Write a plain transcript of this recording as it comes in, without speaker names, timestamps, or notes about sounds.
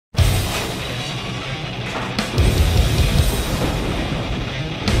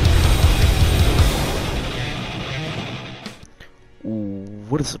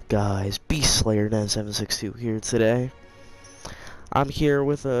What is up, guys? Beast Slayer 9762 here today. I'm here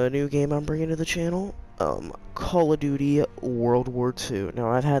with a new game I'm bringing to the channel, Call of Duty World War II.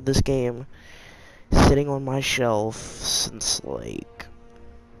 Now, I've had this game sitting on my shelf since, like,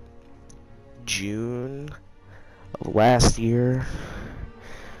 June of last year.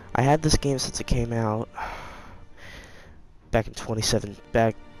 I had this game since it came out back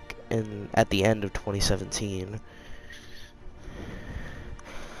in at the end of 2017.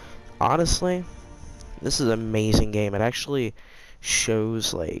 Honestly, this is an amazing game. It actually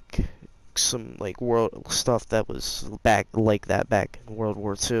shows like some like world stuff that was back in World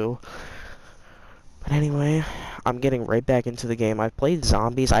War II. But anyway, I'm getting right back into the game. I've played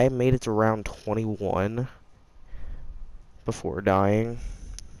zombies. I made it to round 21 before dying.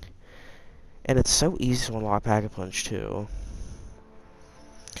 And it's so easy to unlock Pack-a-Punch too.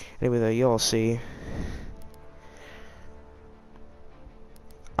 Anyway, though, y'all see,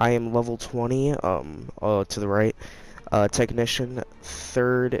 I am level 20, to the right, technician,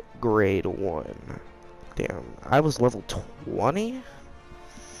 3rd grade 1. Damn, I was level 20?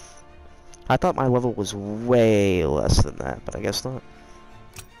 I thought my level was way less than that, but I guess not.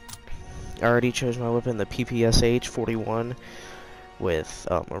 I already chose my weapon, the PPSH 41, with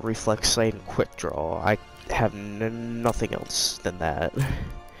a reflex sight and quick draw. I have nothing else than that.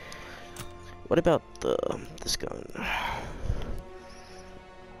 What about this gun?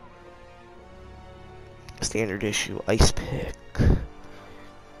 Standard issue ice pick.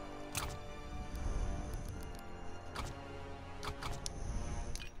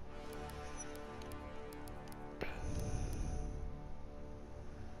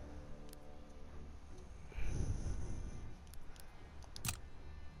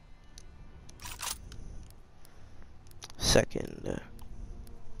 Second.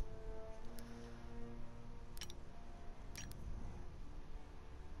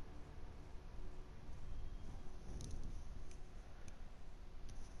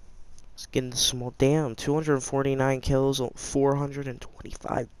 Getting small. Damn, 249 kills,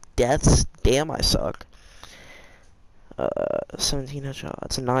 425 deaths. Damn, I suck. 17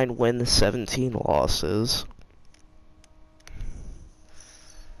 headshots, 9 wins, 17 losses.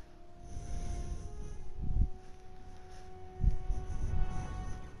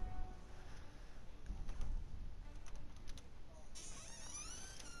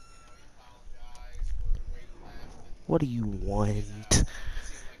 What do you want?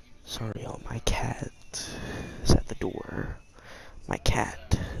 Sorry, oh, my cat is at the door. My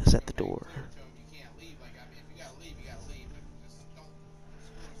cat is at the door.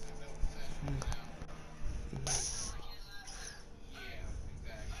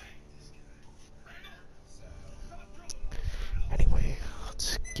 Anyway,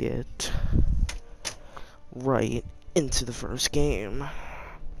 let's get right into the first game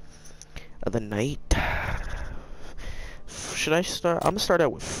of the night. Should I start? I'm gonna start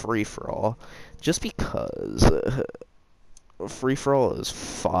out with free-for-all, just because free-for-all is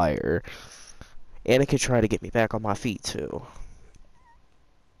fire, and it could try to get me back on my feet too.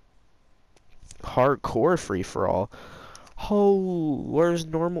 Hardcore free-for-all. Oh, where's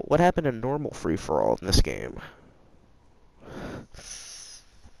normal? What happened to normal free-for-all in this game?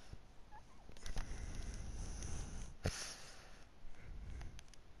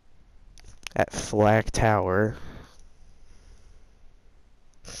 At Flag Tower.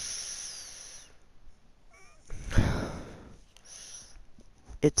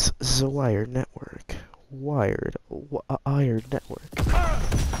 It's the wired network. Wired network.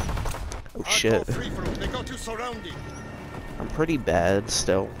 Oh shit. I'm pretty bad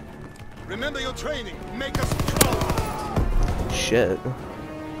still. Remember your training. Make us strong. Shit.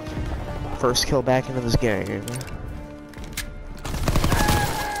 First kill back into this game.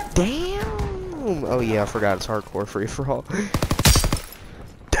 Damn! Oh yeah, I forgot it's hardcore free-for-all.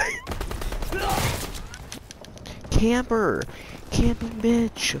 Camper! Camping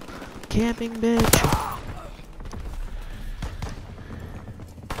bitch! Camping bitch!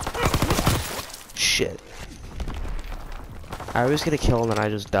 Shit. I always get a kill and then I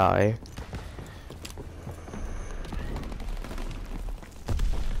just die.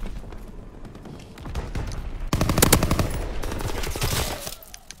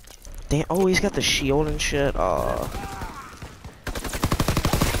 Damn, oh, he's got the shield and shit.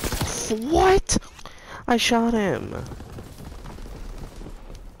 What? I shot him.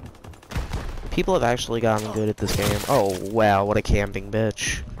 People have actually gotten good at this game. Oh, wow, what a camping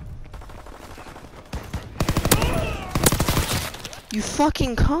bitch. You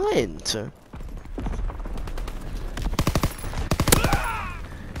fucking cunt!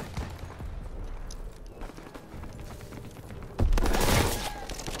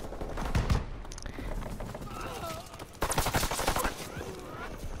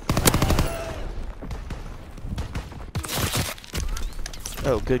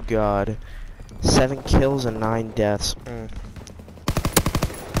 Oh, good God. 7 kills and 9 deaths.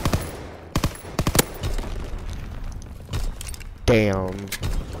 Damn.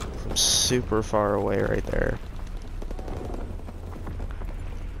 From super far away right there.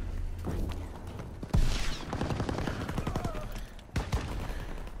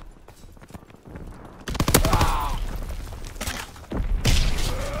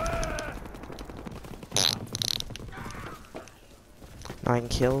 Nine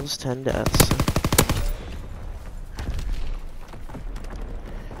kills, 10 deaths.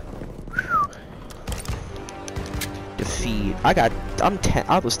 Defeat.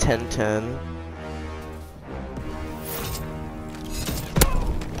 I was 10-10.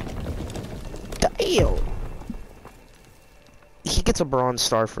 Damn! He gets a bronze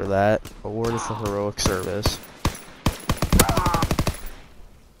star for that. Awarded for heroic service.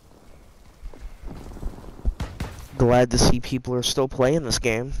 Glad to see people are still playing this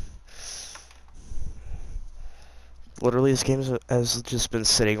game. Literally, this game has just been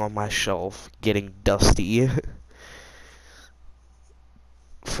sitting on my shelf, getting dusty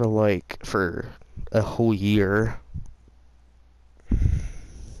for a whole year.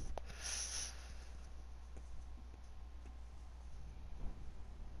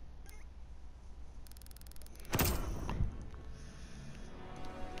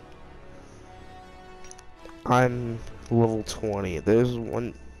 I'm level 20. There's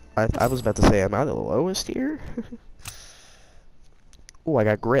one. I was about to say, am I the lowest here? Oh, I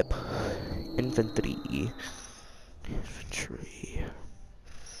got grip. Infantry.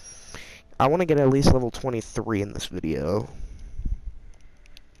 I want to get at least level 23 in this video.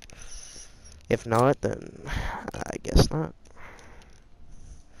 If not, then I guess not.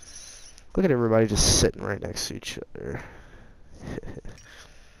 Look at everybody just sitting right next to each other.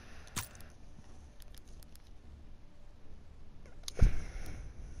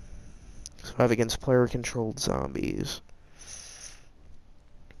 Survive against player-controlled zombies.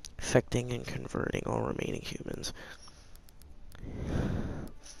 Affecting and converting all remaining humans.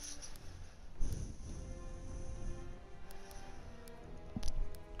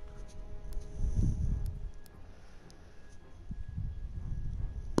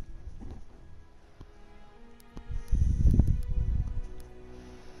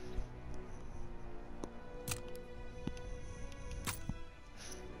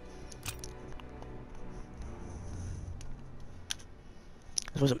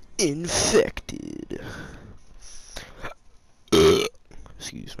 Was infected.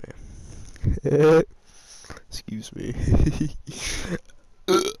 Excuse me. Excuse me.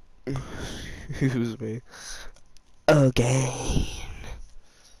 Excuse me. Again.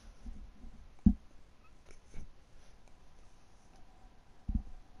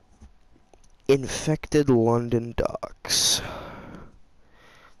 Infected London docks.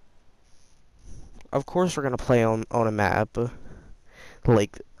 Of course we're gonna play on a map.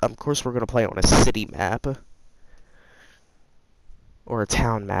 Like, of course we're gonna play on a city map. Or a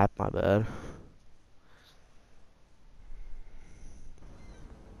town map, my bad.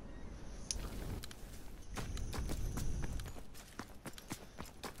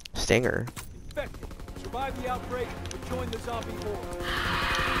 Stinger. Infected. Survive the outbreak or join the zombie horde.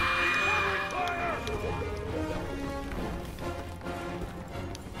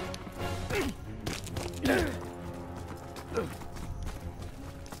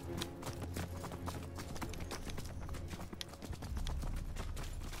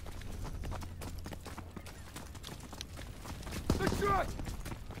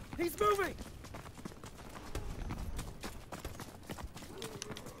 He's moving!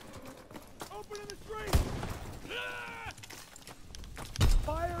 Open in the street!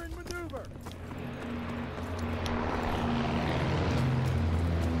 Fire and maneuver!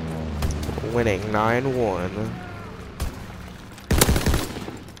 Winning 9-1.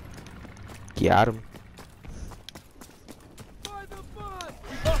 Got him. By the bus!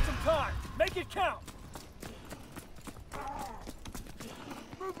 We got some time! Make it count!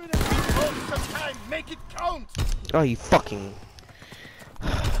 Some time, make it count! Oh, you fucking...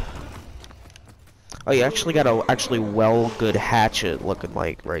 Oh, you actually got a good hatchet looking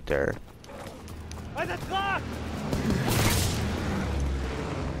like right there. By the clock!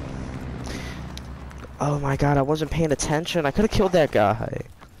 Oh my god, I wasn't paying attention. I could have killed that guy.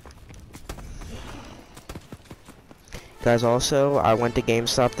 Guys, also, I went to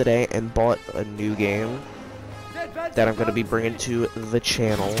GameStop today and bought a new game that I'm going to be bringing to the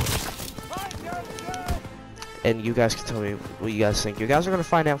channel. And you guys can tell me what you guys think. You guys are going to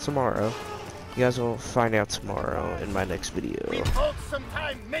find out tomorrow. You guys will find out tomorrow in my next video. We hold some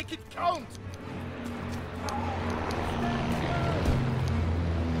time, make it count!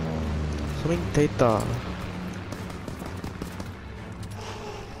 Coming data.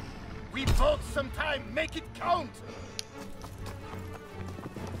 We bought some time, make it count!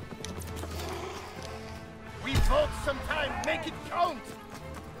 We bought some time, make it count!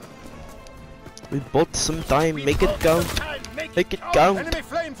 We bought some time, We make it bought count. some time, Make it count. Enemy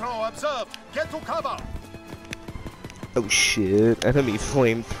flamethrower observed! Get to cover! Oh shit. Enemy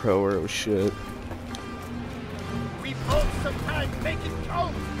flamethrower, oh shit. We bought some time, make it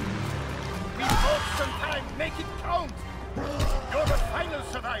count! We bought some time, make it count! You're the final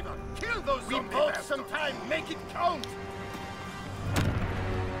survivor! Kill those zombies! We bought some time, make it count!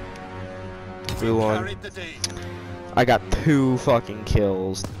 We won. Carried the day. I got 2 fucking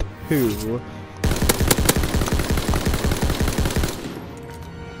kills. 2.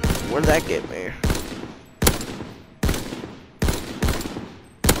 Where'd that get me?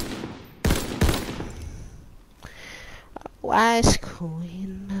 Wise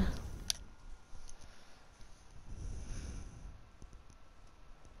coin.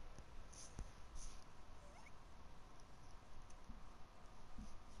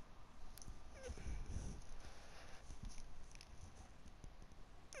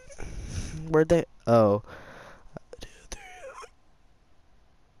 Where'd they? Oh.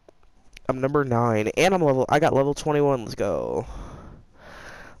 I'm number 9, and I got level 21, let's go.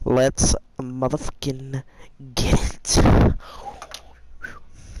 Let's motherfucking get it.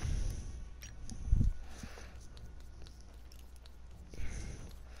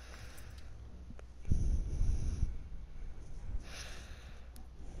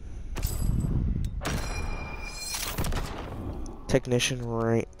 Technician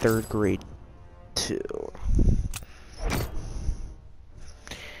rank 3rd grade 2.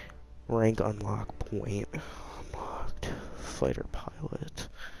 Rank unlock point. Unlocked. Fighter pilot.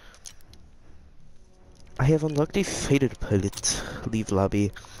 I have unlocked a fighter pilot. Leave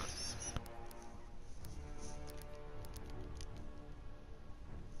lobby.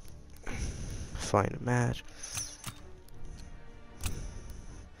 Find a match.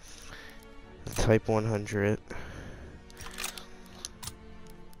 Type 100.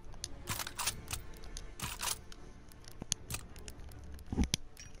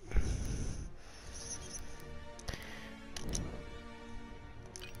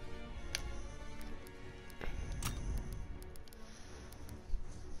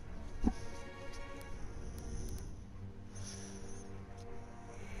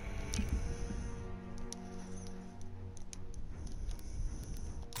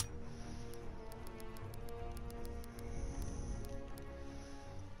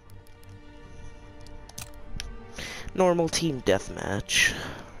 Normal team deathmatch.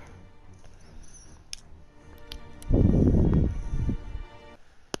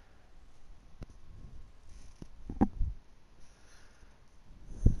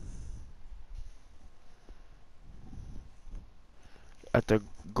 At the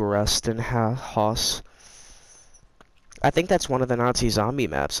Gresten Haus. I think that's one of the Nazi zombie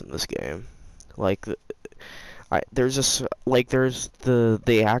maps in this game. Like, there's just like there's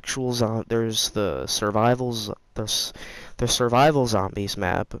the actual there's the survival zombies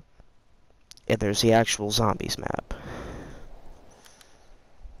map, and there's the actual zombies map.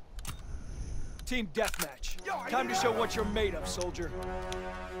 Team deathmatch. Time to show what you're made of, soldier.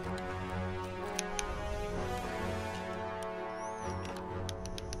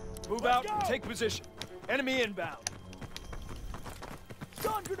 Move out and take position. Enemy inbound.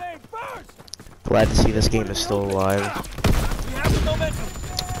 Stun grenade first! Glad to see this game is still alive. We have the momentum.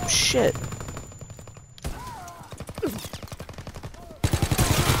 Oh, shit.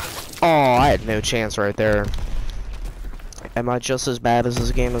 Oh, I had no chance right there. Am I just as bad as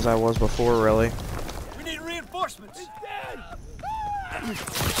this game as I was before, really? We need reinforcements. He's dead.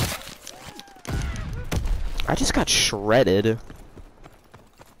 I just got shredded.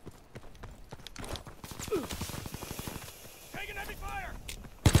 Taking heavy fire.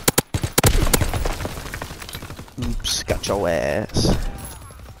 Oops, got your ass.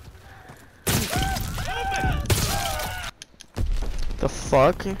 The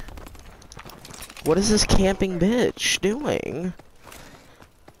fuck? What is this camping bitch doing?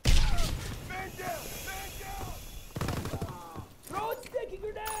 Man down. Man down. Throw a sticky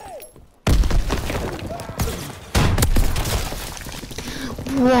grenade.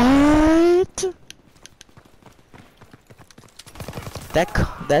 What?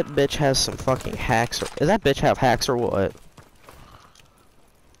 That bitch has some fucking hacks. Does that bitch have hacks or what?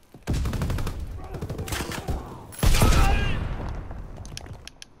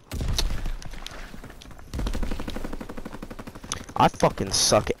 I fucking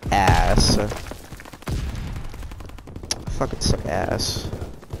suck ass. I fucking suck ass.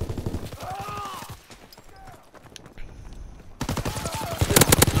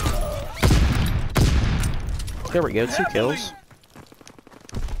 There we go, 2 kills.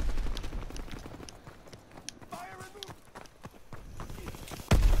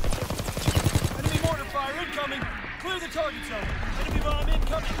 Enemy mortar fire incoming. Clear the target zone. Enemy bomb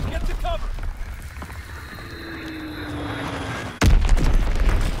incoming. Get to cover.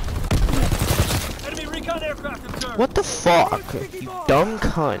 Enemy recon aircraft observed. What the fuck? You dumb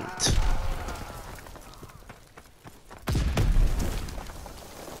cunt.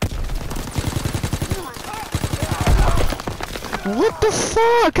 What the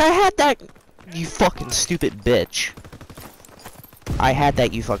fuck? I had that, you fucking stupid bitch. I had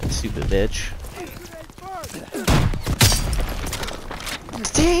that, you fucking stupid bitch.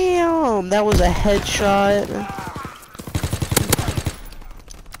 Damn, that was a headshot.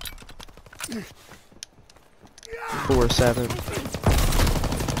 4-7.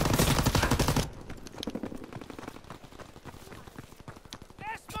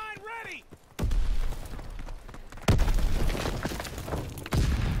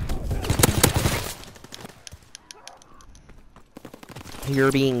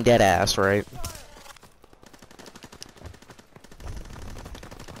 You're being dead ass, right?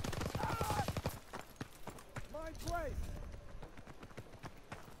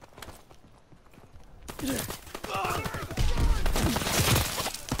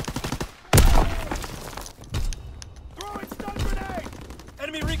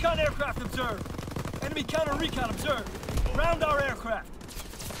 Enemy recon aircraft observed. Enemy counter recon observed. Round our aircraft.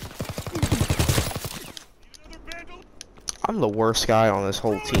 I'm the worst guy on this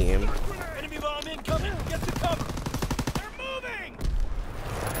whole team. Enemy bomb incoming. Get to cover. They're moving.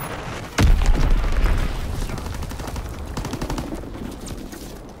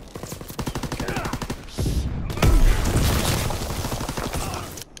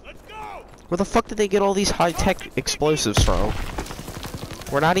 Let's go! Where the fuck did they get all these high-tech explosives from?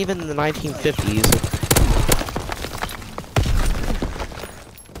 We're not even in the 1950s.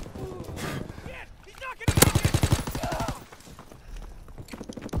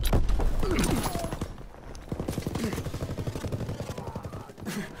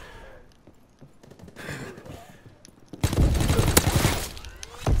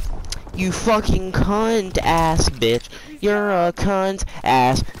 You fucking cunt ass bitch. You're a cunt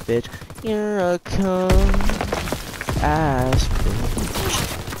ass bitch. You're a cunt ass bitch.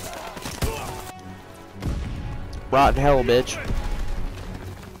 Rotten hell, bitch.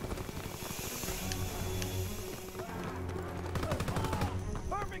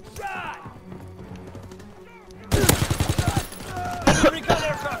 Perfect shot.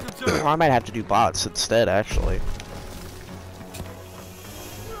 I might have to do bots instead, actually.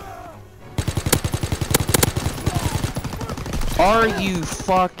 Are you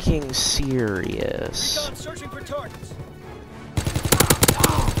fucking serious? Recon searching for targets.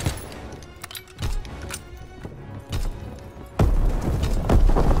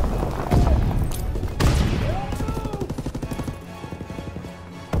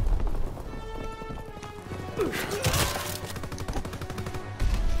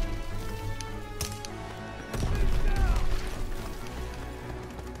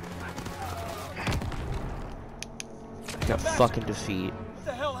 Got fucking defeat. What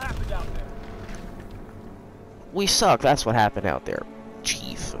the hell happened out there? We suck, that's what happened out there,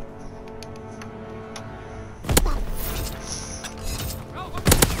 Chief.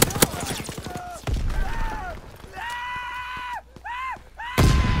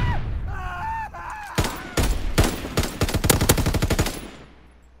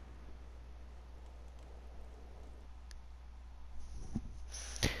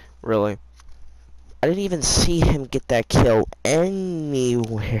 Really? I didn't even see him get that kill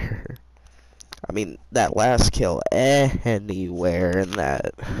anywhere. I mean, that last kill anywhere in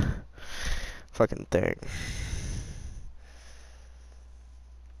that fucking thing.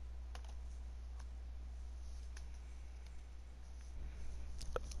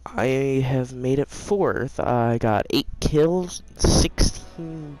 I have made it 4th. I got 8 kills,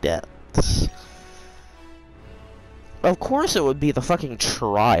 16 deaths. Of course it would be the fucking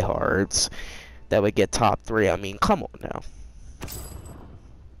tryhards that would get top 3. I mean, come on now.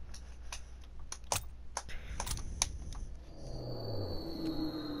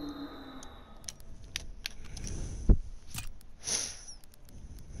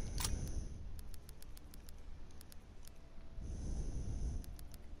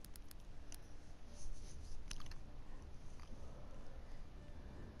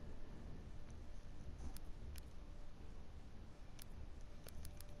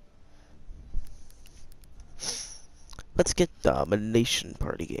 Let's get domination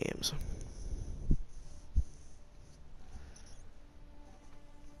party games.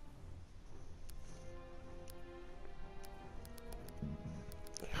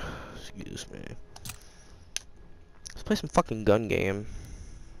 Excuse me. Let's play some fucking gun game.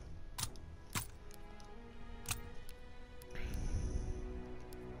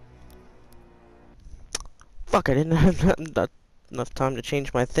 Fuck, I didn't have enough time to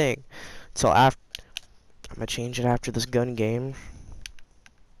change my thing. So after, I'm gonna change it after this gun game.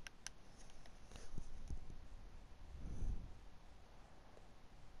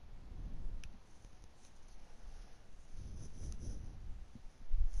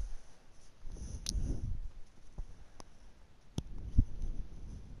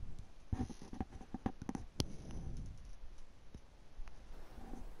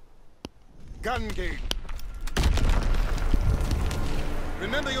 Gun game.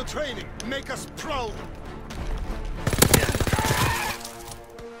 Remember your training. Make us proud.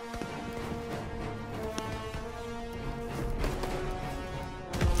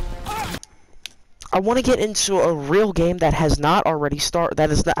 I want to get into a real game that has not already started,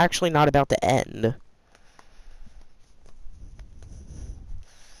 that is actually not about to end.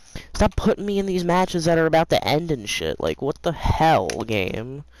 Stop putting me in these matches that are about to end and shit. Like, what the hell,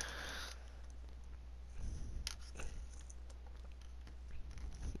 game?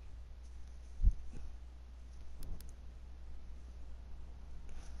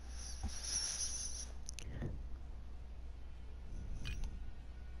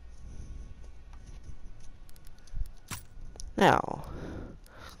 Now,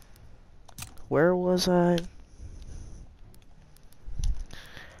 where was I?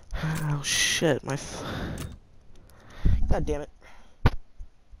 Oh shit, God damn it.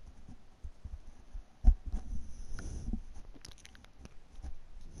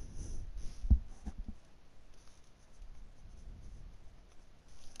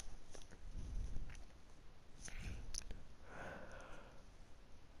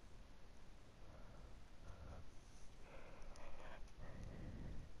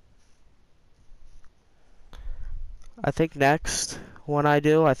 I think next one I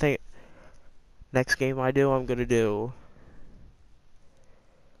do, next game I do, I'm gonna do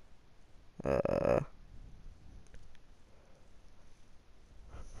I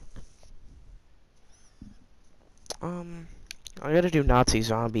gotta do Nazi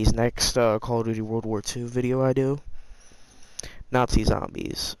zombies next Call of Duty World War II video I do. Nazi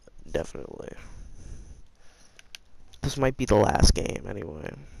zombies, definitely. This might be the last game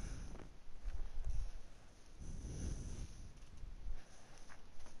anyway.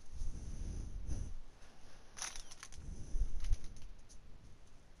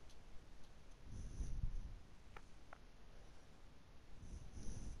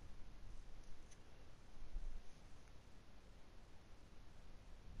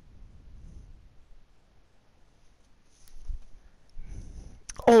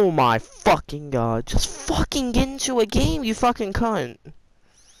 Oh my fucking god, just fucking get into a game, you fucking cunt.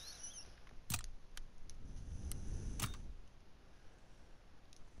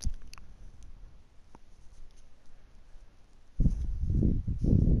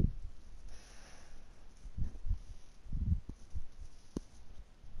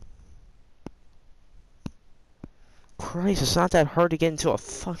 Christ, it's not that hard to get into a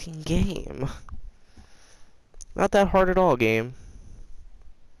fucking game. Not that hard at all, game.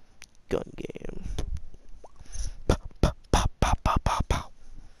 Gun game. Pow, pow, pow, pow, pow, pow, pow.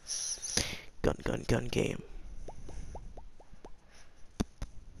 Gun game.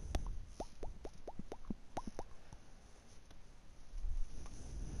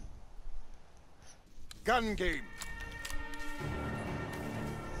 Gun game.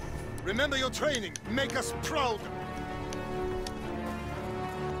 Remember your training. Make us proud.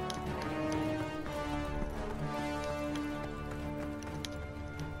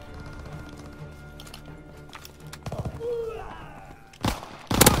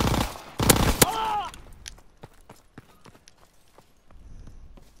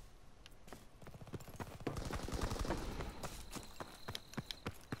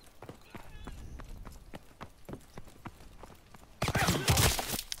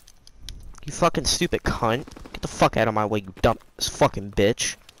 You fucking stupid cunt. Get the fuck out of my way, you dumb fucking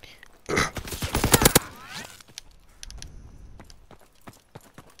bitch.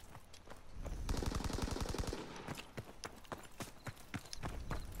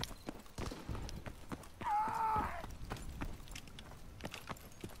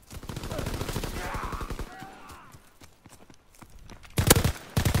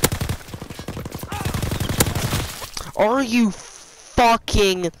 Are you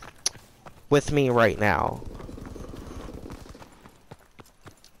fucking with me right now?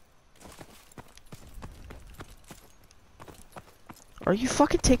 Are you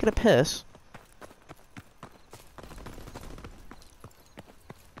fucking taking a piss?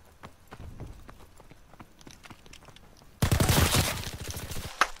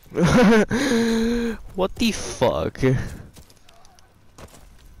 What the fuck?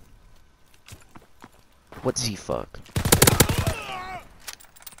 What the fuck?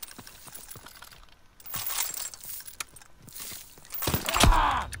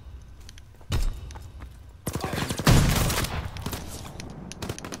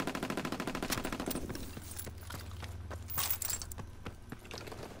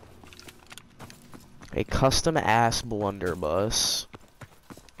 A custom ass blunderbuss.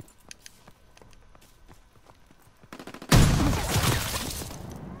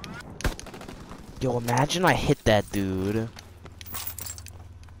 Yo, imagine I hit that dude.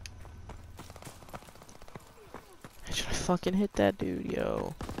 Imagine I fucking hit that dude,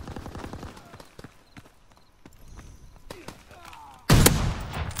 yo.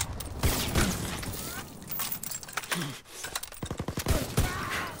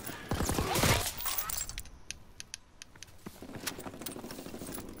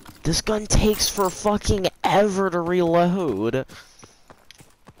 This gun takes for fucking ever to reload.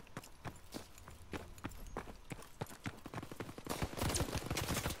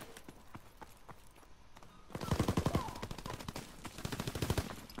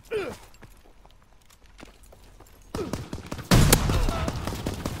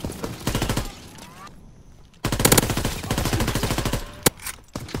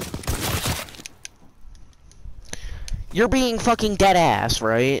 You're being fucking dead ass,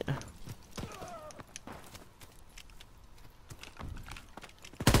 right?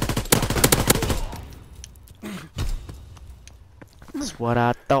 That's what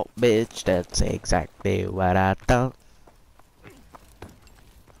I thought, bitch. That's exactly what I thought.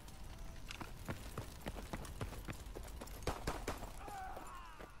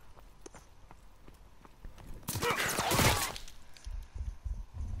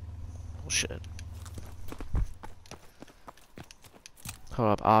 Bullshit. Hold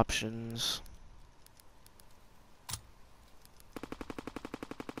up, options.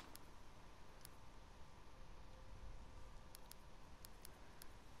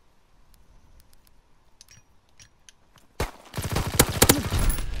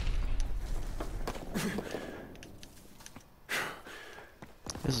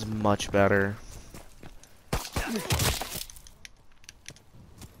 This is much better.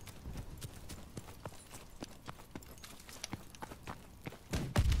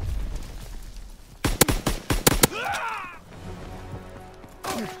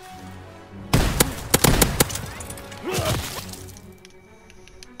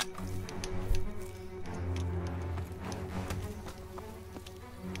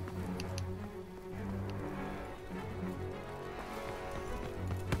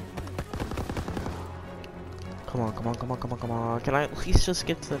 Come on, come on, come on, come on, come on. Can I at least just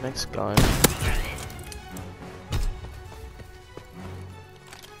get to the next gun?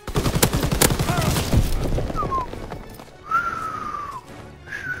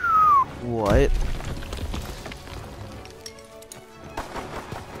 What?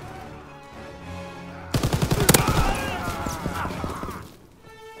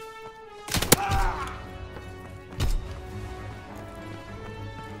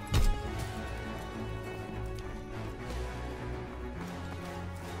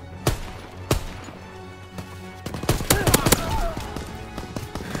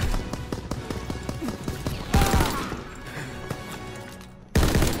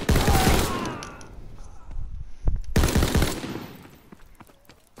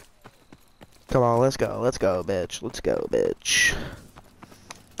 Come on, let's go, bitch. Let's go, bitch.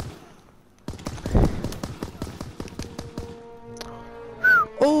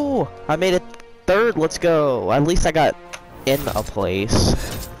 Oh, I made it third. Let's go. At least I got in a place.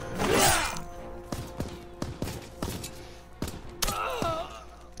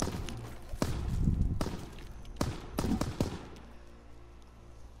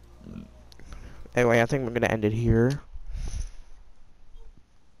 Anyway, I think we're gonna end it here.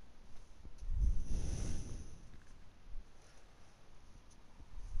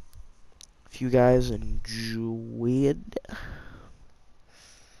 If you guys enjoyed,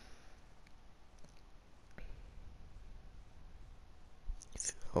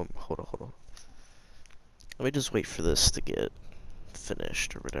 hold on. Let me just wait for this to get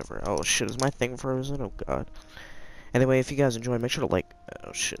finished or whatever. Oh shit, is my thing frozen? Oh god. Anyway, if you guys enjoyed, make sure to like.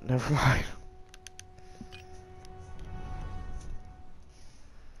 Oh shit, never mind.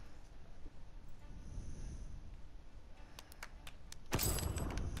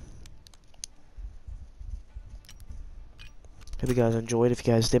 Hope you guys enjoyed. If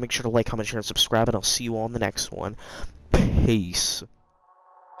you guys did, make sure to like, comment, share, and subscribe, and I'll see you all in the next one. Peace.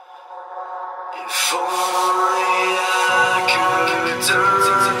 If only I could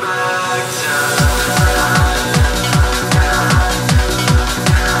turn back time.